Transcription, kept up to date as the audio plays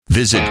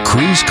Visit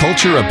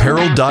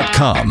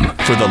cruisecultureapparel.com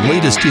for the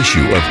latest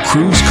issue of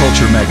Cruise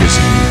Culture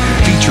magazine,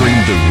 featuring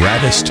the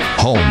raddest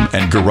home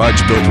and garage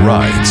built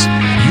rides.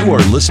 You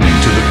are listening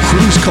to the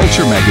Cruise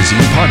Culture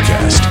magazine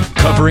podcast,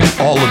 covering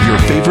all of your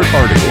favorite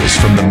articles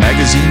from the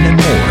magazine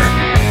and more.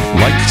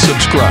 Like,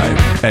 subscribe,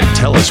 and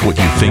tell us what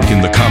you think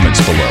in the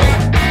comments below.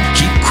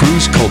 Keep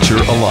Cruise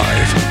Culture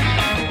alive.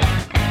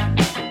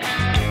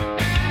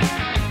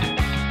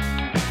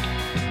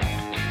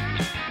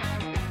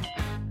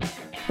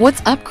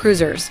 What's up,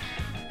 cruisers?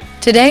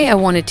 Today I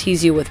want to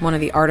tease you with one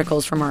of the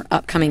articles from our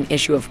upcoming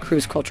issue of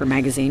Cruise Culture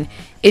magazine,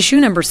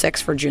 issue number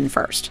 6 for June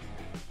 1st.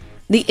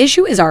 The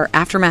issue is our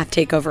Aftermath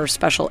Takeover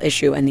special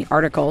issue, and the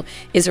article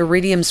is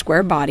Iridium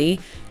Squarebody,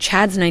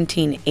 Chad's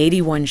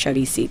 1981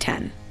 Chevy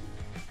C10.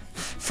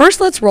 First,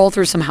 let's roll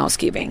through some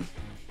housekeeping.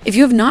 If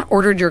you have not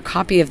ordered your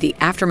copy of the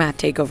Aftermath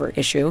Takeover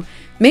issue,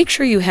 make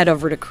sure you head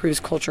over to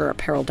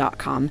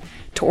cruisecultureapparel.com.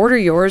 To order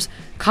yours,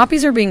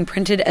 copies are being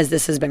printed as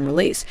this has been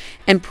released,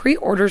 and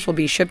pre-orders will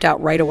be shipped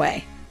out right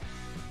away.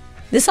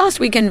 This last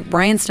weekend,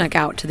 Brian snuck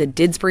out to the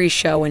Didsbury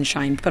Show and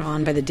Shine put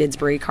on by the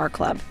Didsbury Car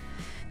Club.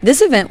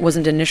 This event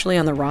wasn't initially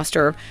on the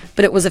roster,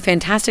 but it was a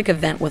fantastic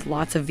event with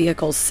lots of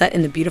vehicles set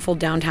in the beautiful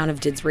downtown of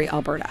Didsbury,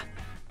 Alberta.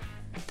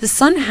 The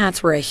sun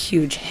hats were a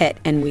huge hit,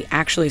 and we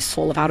actually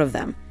sold out of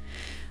them.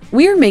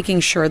 We are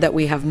making sure that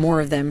we have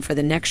more of them for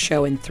the next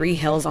show in Three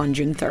Hills on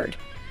June 3rd.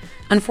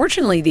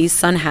 Unfortunately, these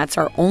sun hats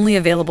are only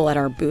available at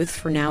our booth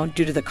for now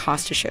due to the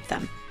cost to ship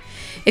them.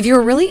 If you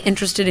are really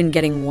interested in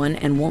getting one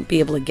and won't be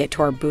able to get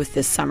to our booth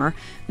this summer,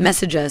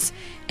 message us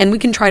and we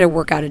can try to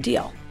work out a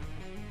deal.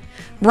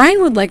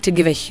 Brian would like to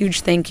give a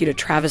huge thank you to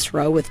Travis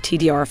Rowe with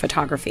TDR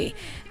Photography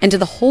and to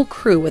the whole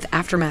crew with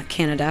Aftermath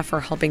Canada for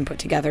helping put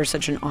together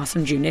such an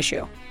awesome June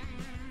issue.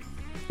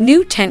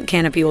 New tent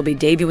canopy will be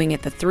debuting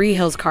at the Three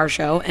Hills Car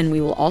Show, and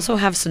we will also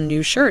have some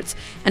new shirts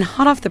and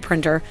hot off the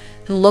printer,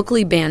 the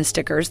locally banned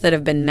stickers that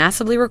have been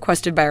massively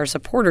requested by our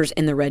supporters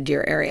in the Red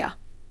Deer area.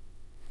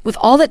 With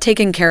all that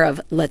taken care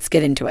of, let's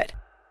get into it.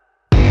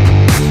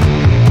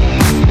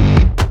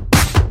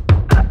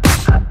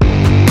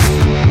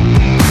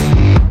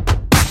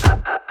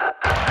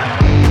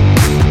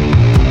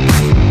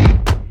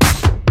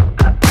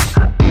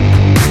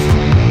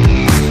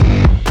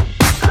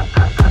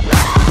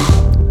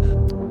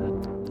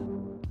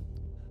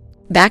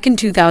 Back in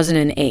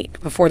 2008,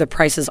 before the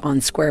prices on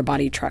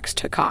Squarebody trucks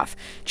took off,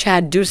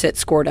 Chad Doucette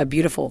scored a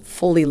beautiful,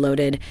 fully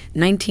loaded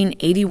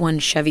 1981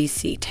 Chevy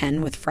C10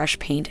 with fresh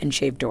paint and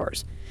shaved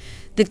doors.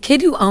 The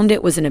kid who owned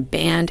it was in a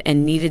band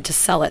and needed to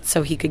sell it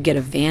so he could get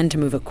a van to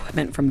move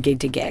equipment from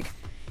gig to gig.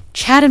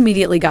 Chad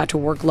immediately got to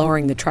work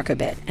lowering the truck a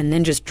bit and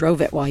then just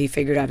drove it while he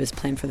figured out his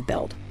plan for the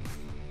build.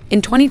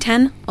 In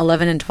 2010,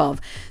 11, and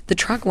 12, the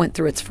truck went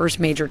through its first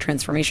major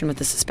transformation with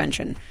the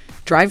suspension,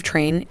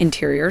 drivetrain,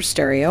 interior,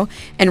 stereo,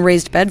 and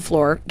raised bed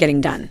floor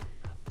getting done.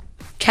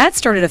 Chad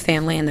started a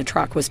family and the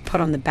truck was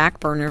put on the back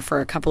burner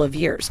for a couple of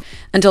years,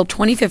 until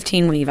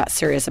 2015 when he got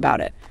serious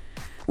about it.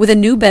 With a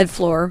new bed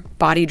floor,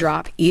 body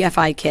drop,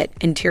 EFI kit,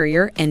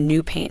 interior, and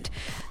new paint,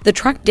 the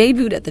truck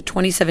debuted at the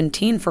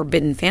 2017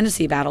 Forbidden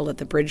Fantasy Battle at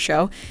the Bridge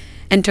Show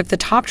and took the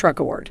Top Truck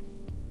Award.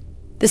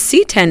 The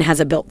C10 has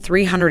a built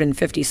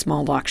 350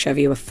 small block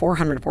Chevy with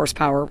 400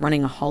 horsepower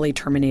running a Holley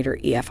Terminator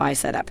EFI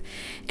setup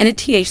and a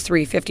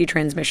TH350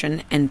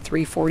 transmission and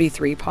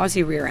 343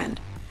 posi rear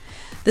end.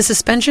 The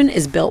suspension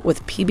is built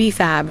with PB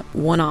Fab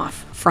one-off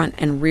front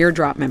and rear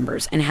drop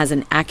members and has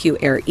an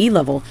AccuAir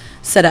E-level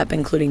setup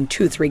including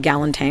 2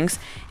 3-gallon tanks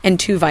and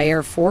 2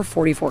 Viair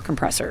 444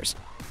 compressors.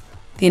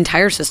 The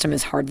entire system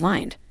is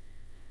hard-lined.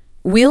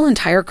 Wheel and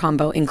tire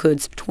combo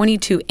includes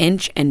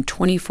 22-inch and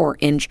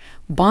 24-inch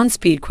Bond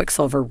Speed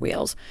Quicksilver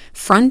wheels,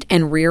 front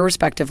and rear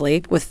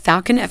respectively, with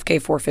Falcon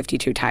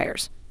FK452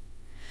 tires.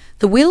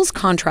 The wheels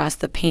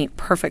contrast the paint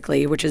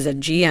perfectly, which is a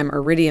GM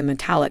Iridium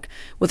metallic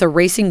with a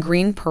racing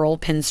green pearl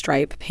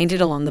pinstripe painted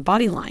along the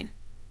body line.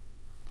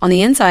 On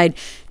the inside,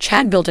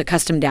 Chad built a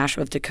custom dash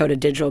with Dakota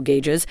digital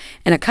gauges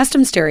and a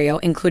custom stereo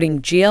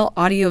including GL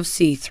Audio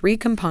C3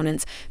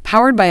 components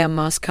powered by a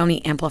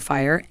Moscone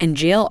amplifier and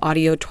GL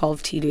Audio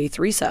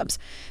 12TD3 subs,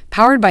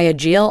 powered by a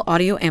GL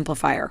Audio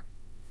amplifier.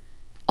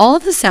 All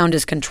of the sound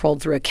is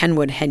controlled through a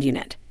Kenwood head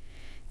unit.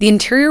 The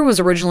interior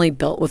was originally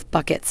built with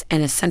buckets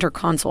and a center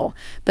console,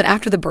 but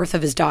after the birth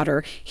of his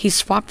daughter, he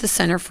swapped the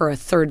center for a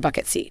third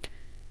bucket seat.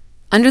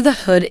 Under the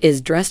hood is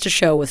Dress to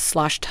Show with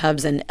slosh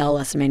tubs and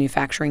LS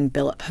Manufacturing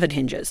billet hood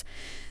hinges.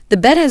 The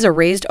bed has a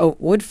raised oak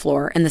wood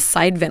floor and the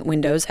side vent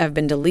windows have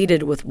been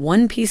deleted with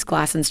one-piece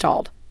glass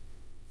installed.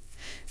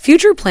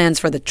 Future plans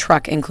for the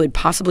truck include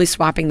possibly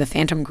swapping the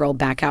Phantom Grille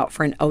back out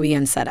for an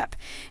OEM setup,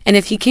 and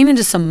if he came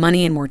into some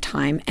money and more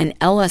time, an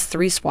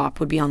LS3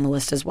 swap would be on the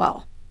list as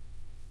well.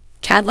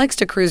 Chad likes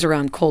to cruise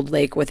around Cold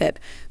Lake with it,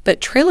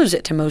 but trailers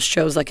it to most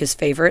shows like his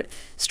favorite,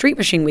 Street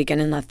Machine Weekend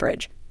in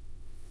Lethbridge.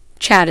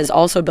 Chad is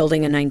also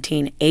building a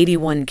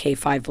 1981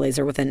 K5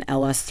 Blazer with an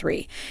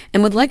LS3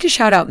 and would like to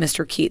shout out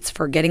Mr. Keats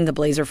for getting the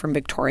Blazer from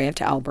Victoria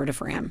to Alberta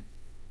for him.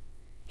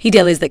 He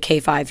dailies the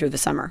K5 through the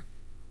summer.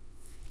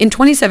 In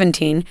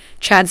 2017,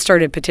 Chad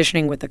started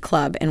petitioning with the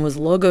club and was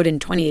logoed in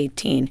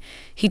 2018.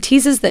 He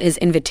teases that his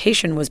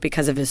invitation was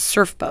because of his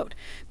surf boat,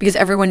 because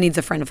everyone needs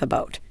a friend with a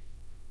boat.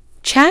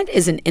 Chad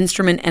is an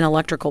instrument and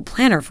electrical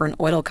planner for an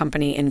oil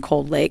company in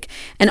Cold Lake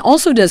and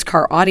also does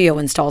car audio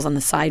installs on the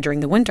side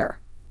during the winter.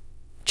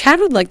 Chad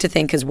would like to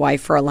thank his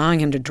wife for allowing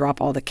him to drop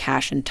all the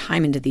cash and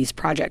time into these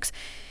projects,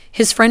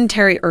 his friend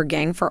Terry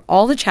Ergang for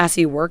all the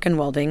chassis work and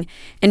welding,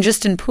 and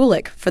Justin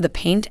Pulik for the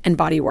paint and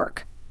body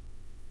work.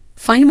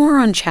 Find more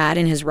on Chad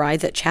and his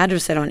rides at Chad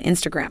Doucette on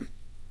Instagram.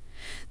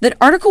 That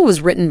article was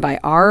written by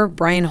R.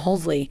 Brian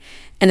Holsley,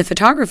 and the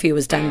photography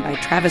was done by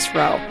Travis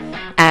Rowe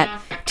at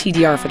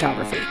TDR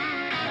Photography.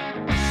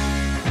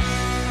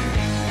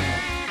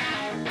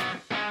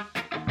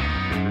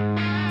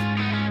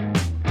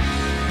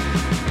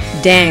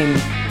 Dang,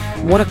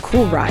 what a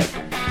cool ride.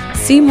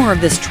 See more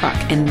of this truck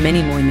and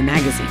many more in the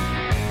magazine.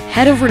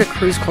 Head over to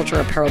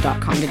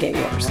cruisecultureapparel.com to get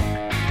yours.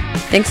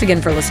 Thanks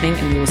again for listening,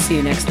 and we will see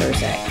you next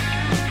Thursday.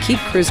 Keep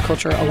cruise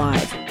culture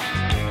alive.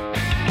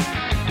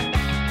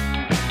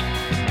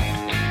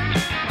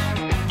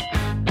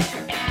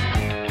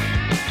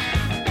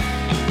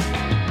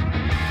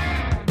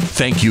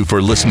 Thank you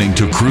for listening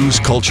to Cruise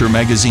Culture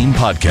Magazine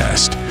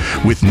Podcast,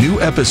 with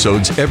new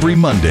episodes every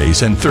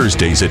Mondays and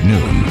Thursdays at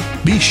noon.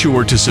 Be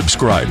sure to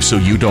subscribe so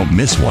you don't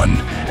miss one,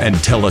 and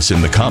tell us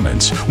in the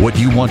comments what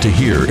you want to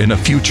hear in a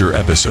future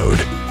episode.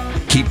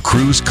 Keep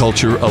cruise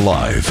culture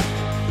alive.